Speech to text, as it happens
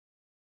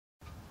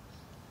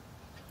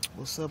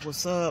What's up?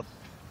 What's up?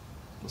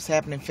 What's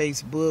happening,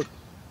 Facebook,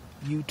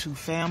 YouTube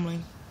family?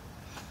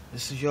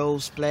 This is Yo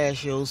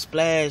Splash.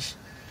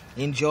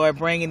 Enjoy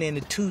bringing in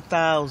the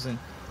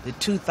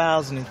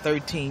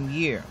 2013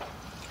 year.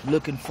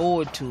 Looking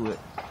forward to it.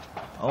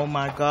 Oh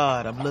my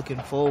God, I'm looking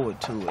forward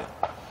to it.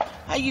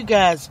 How you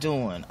guys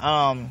doing?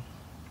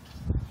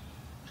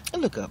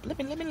 Look up. Let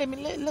me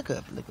look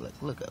up. Let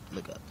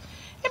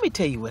me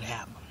tell you what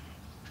happened.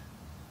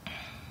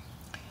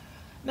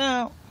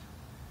 Now,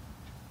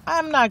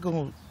 I'm not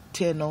gonna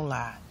tell no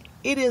lie.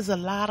 It is a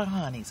lot of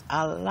honeys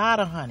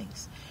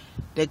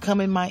that come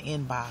in my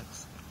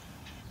inbox,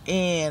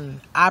 and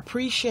I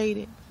appreciate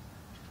it.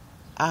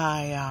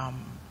 I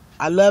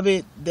love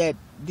it that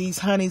these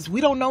honeys, we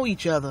don't know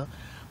each other,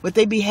 but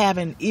they be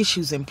having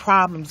issues and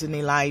problems in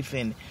their life,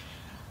 and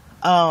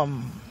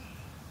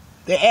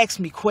they ask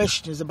me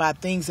questions about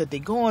things that they're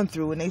going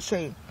through, and they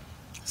say,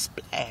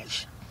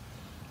 Splash,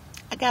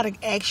 I gotta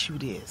ask you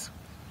this.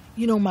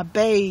 You know, my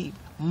babe,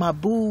 my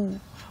boo,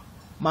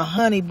 my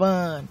honey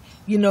bun,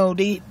 you know,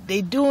 they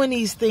doing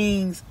these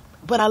things,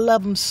 but I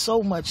love them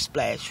so much,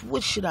 Splash.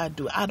 What should I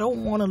do? I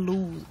don't want to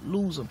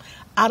lose them.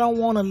 I don't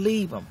want to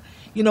leave them,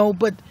 you know,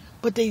 but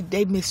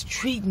they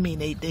mistreat me.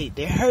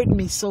 They hurt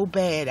me so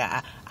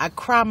bad. I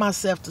cry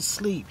myself to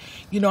sleep.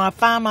 You know, I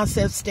find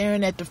myself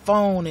staring at the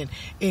phone and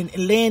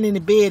laying in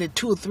the bed at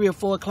 2 or 3 or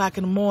 4 o'clock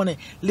in the morning,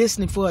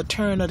 listening for a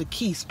turn of the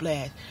key,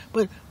 Splash.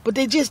 But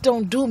they just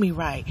don't do me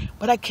right.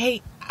 But I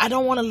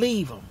don't want to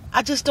leave them.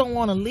 I just don't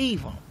want to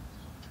leave them.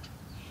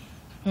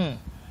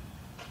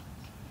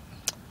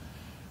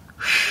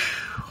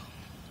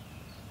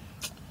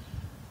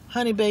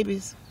 Honey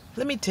babies,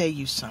 let me tell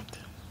you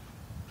something.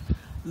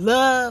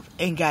 Love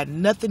ain't got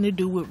nothing to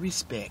do with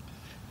respect.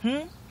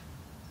 Let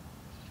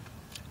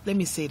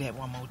me say that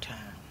one more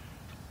time.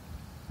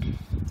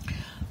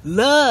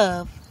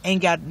 Love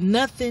ain't got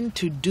nothing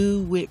to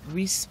do with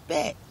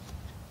respect.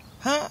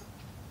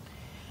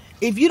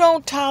 If you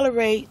don't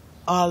tolerate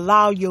or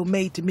allow your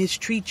mate to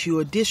mistreat you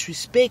or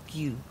disrespect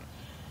you,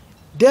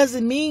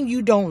 doesn't mean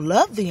you don't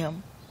love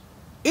them.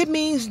 It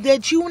means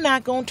that you're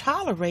not going to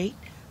tolerate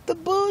the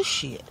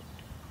bullshit.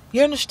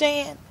 You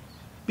understand?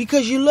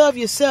 Because you love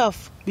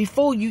yourself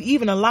before you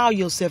even allow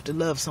yourself to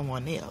love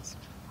someone else.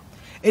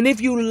 And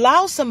if you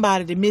allow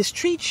somebody to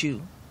mistreat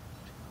you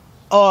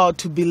or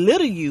to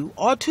belittle you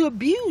or to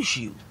abuse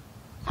you,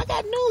 I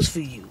got news for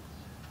you.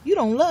 You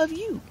don't love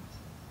you.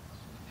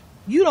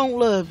 You don't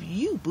love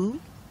you, boo.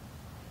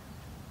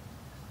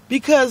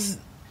 Because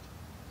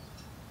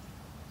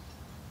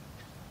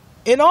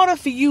in order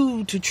for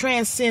you to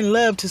transcend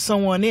love to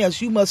someone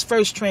else, you must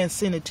first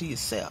transcend it to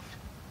yourself.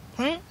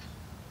 And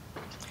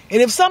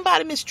if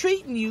somebody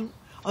mistreating you,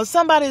 or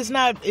somebody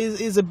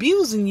is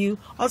abusing you,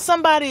 or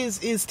somebody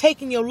is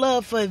taking your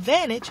love for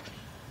advantage,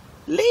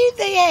 leave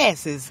their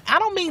asses. I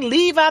don't mean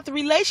leave out the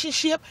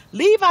relationship,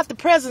 leave out the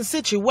present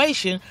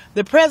situation,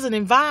 the present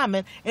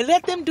environment, and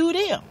let them do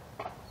them.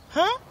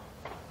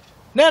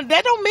 Now,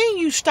 that don't mean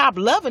you stop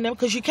loving them,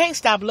 because you can't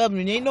stop loving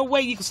them. There ain't no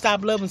way you can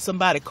stop loving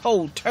somebody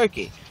cold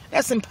turkey.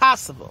 That's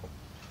impossible.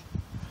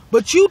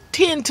 But you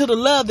tend to the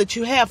love that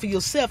you have for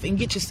yourself and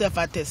get yourself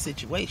out that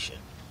situation.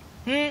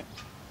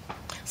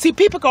 See,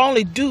 people can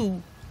only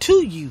do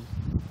to you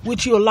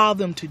what you allow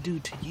them to do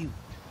to you.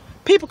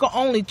 People can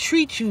only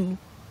treat you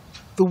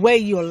the way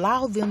you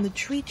allow them to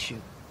treat you.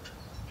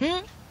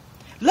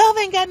 Love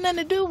ain't got nothing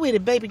to do with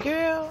it, baby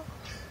girl.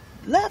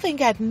 Love ain't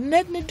got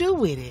nothing to do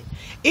with it.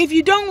 If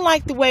you don't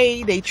like the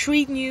way they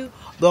treating you,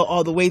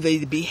 or the way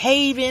they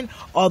behaving,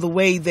 or the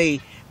way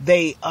they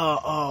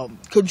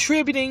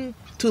contributing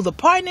to the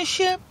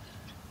partnership,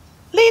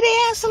 leave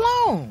their ass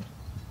alone.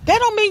 That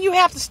don't mean you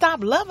have to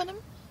stop loving them.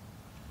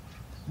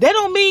 That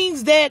don't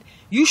mean that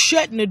you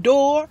shutting the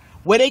door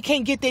where they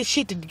can't get their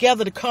shit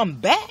together to come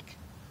back.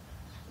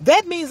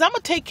 That means I'm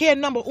going to take care of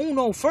number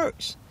uno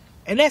first.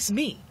 And that's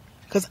me.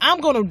 Because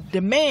I'm going to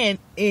demand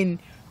and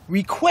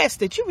request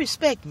that you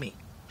respect me.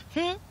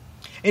 And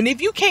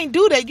if you can't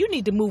do that, you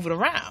need to move it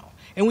around.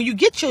 And when you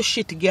get your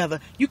shit together,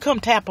 you come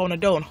tap on the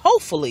door and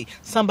hopefully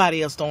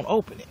somebody else don't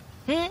open it.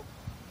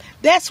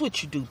 That's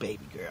what you do,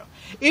 baby girl.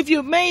 If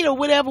your mate or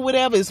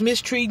whatever is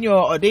mistreating you,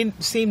 or they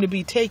seem to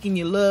be taking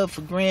your love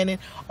for granted,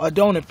 or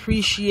don't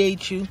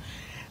appreciate you,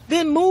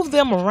 then move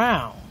them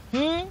around.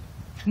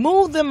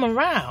 Move them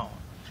around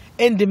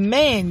and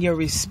demand your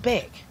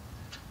respect.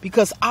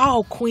 Because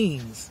all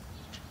queens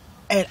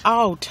at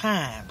all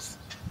times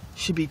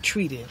should be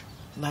treated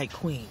like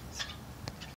queens.